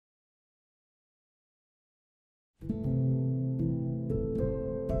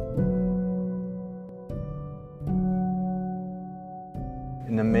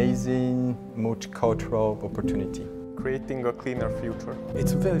an amazing multicultural opportunity. Creating a cleaner future.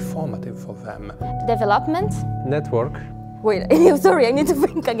 It's very formative for them. Development. Network. Wait, sorry, I need to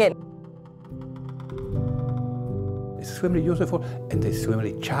think again. It's extremely useful and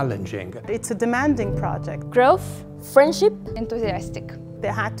extremely challenging. It's a demanding project. Growth, friendship, enthusiastic. They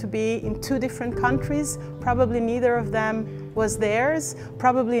had to be in 2 different countries. Probably neither of them was theirs.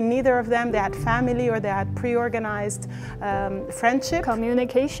 Probably neither of them, they had family or they had pre-organized friendship.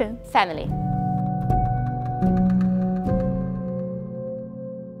 Communication. family.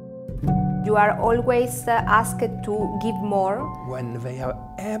 You are always asked to give more. When they are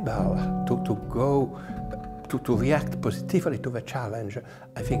able to react positively to the challenge,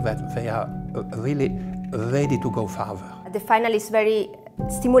 I think that they are really ready to go further. The final is very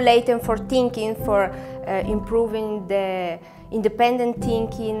stimulating for thinking, for improving the independent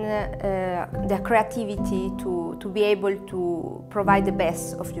thinking, the creativity to be able to provide the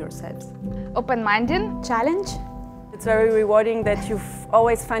best of yourselves. Open-minded. Challenge. It's very rewarding that you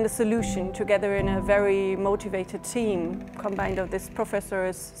always find a solution together in a very motivated team, combined of these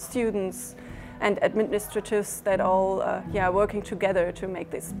professors, students and administrators that all are working together to make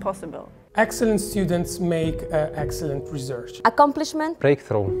this possible. Excellent students make excellent research. Accomplishment.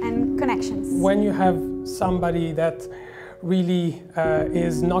 Breakthrough. And connections. When you have somebody that really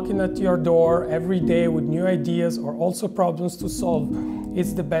is knocking at your door every day with new ideas or also problems to solve,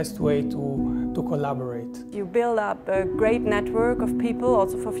 it's the best way to collaborate. You build up a great network of people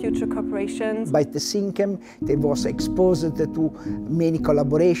also for future cooperations. By the SINCHEM, they was exposed to many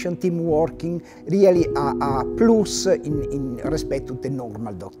collaboration, team working, really a plus in respect to the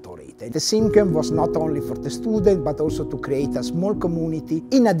normal doctorate. The SINCHEM was not only for the student, but also to create a small community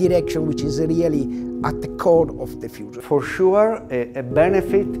in a direction which is really at the core of the future. For sure, a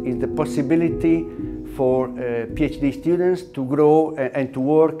benefit is the possibility for PhD students to grow and to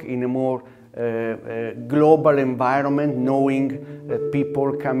work in a more global environment, knowing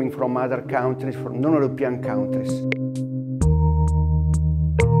people coming from other countries, from non-European countries.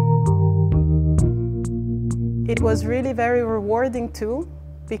 It was really very rewarding too,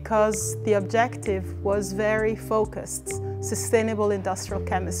 because the objective was very focused, sustainable industrial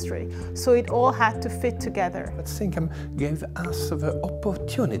chemistry. So it all had to fit together. But SINCHEM gave us the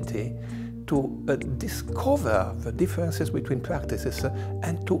opportunity to discover the differences between practices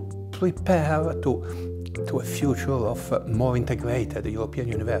and to prepare to a future of more integrated European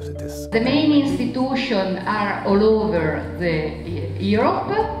universities. The main institutions are all over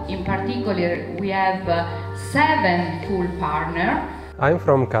Europe. In particular, we have 7 full partners. I'm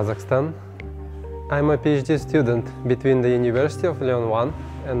from Kazakhstan. I'm a PhD student between the University of Leon 1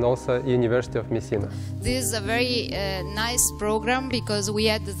 and also University of Messina. This is a very nice program because we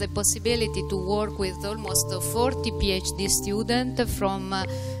had the possibility to work with almost 40 PhD students from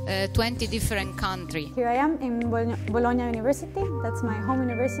 20 different countries. Here I am in Bologna University, that's my home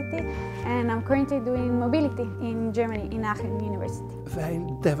university, and I'm currently doing mobility in Germany, in Aachen University. They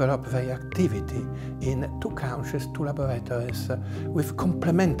develop their activity in 2 countries, 2 laboratories with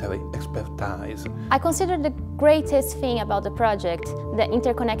complementary expertise. I consider the greatest thing about the project the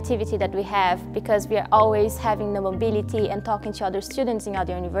interconnectivity that we have, because we are always having the mobility and talking to other students in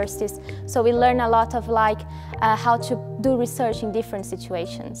other universities. So we learn a lot of how to do research in different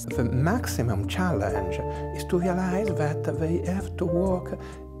situations. The maximum challenge is to realize that they have to work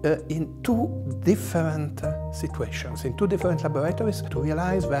in 2 different situations, in 2 different laboratories, to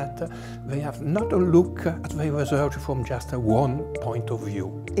realize that they have not to look at their research from just one point of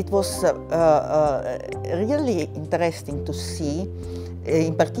view. It was really interesting to see,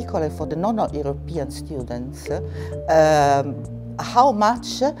 in particular for the non-European students, how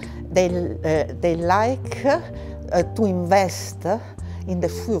much they like to invest in the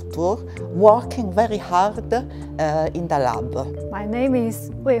future, working very hard in the lab. My name is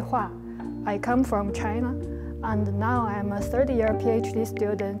Wei Hua. I come from China, and now I'm a 3rd-year PhD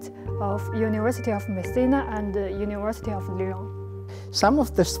student of University of Messina and the University of Lyon. Some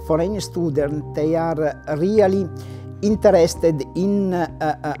of the foreign students, they are really interested in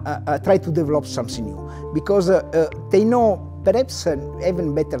try to develop something new, because they know, perhaps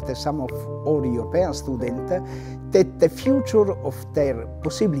even better than some of our European students, that the future of their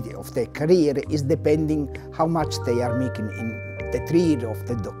possibility of their career is depending how much they are making in the 3 years of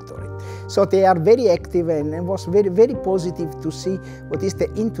the doctorate. So they are very active, and it was very, very positive to see what is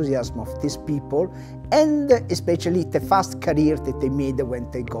the enthusiasm of these people, and especially the fast career that they made when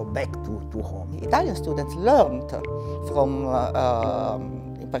they go back to home. Italian students learned from,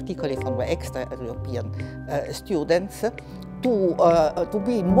 particularly from the extra-European students, to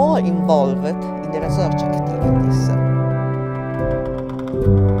be more involved in the research activities. The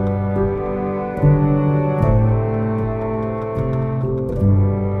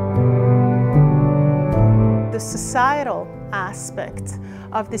societal aspect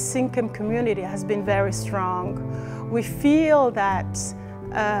of the SINCHEM community has been very strong. We feel that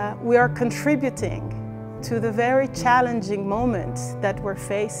we are contributing to the very challenging moment that we're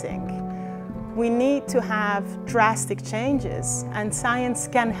facing. We need to have drastic changes, and science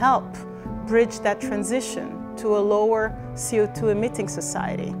can help bridge that transition to a lower CO2 emitting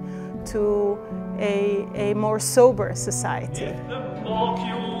society, to a more sober society. If the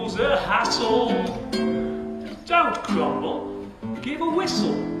molecule's a hassle, don't crumble, give a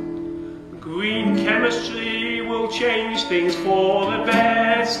whistle. Green chemistry will change things for the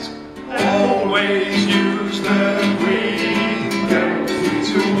best. Always use the green chemistry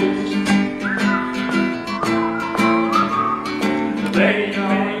tools. They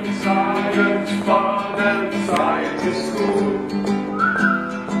make science fun and science is cool.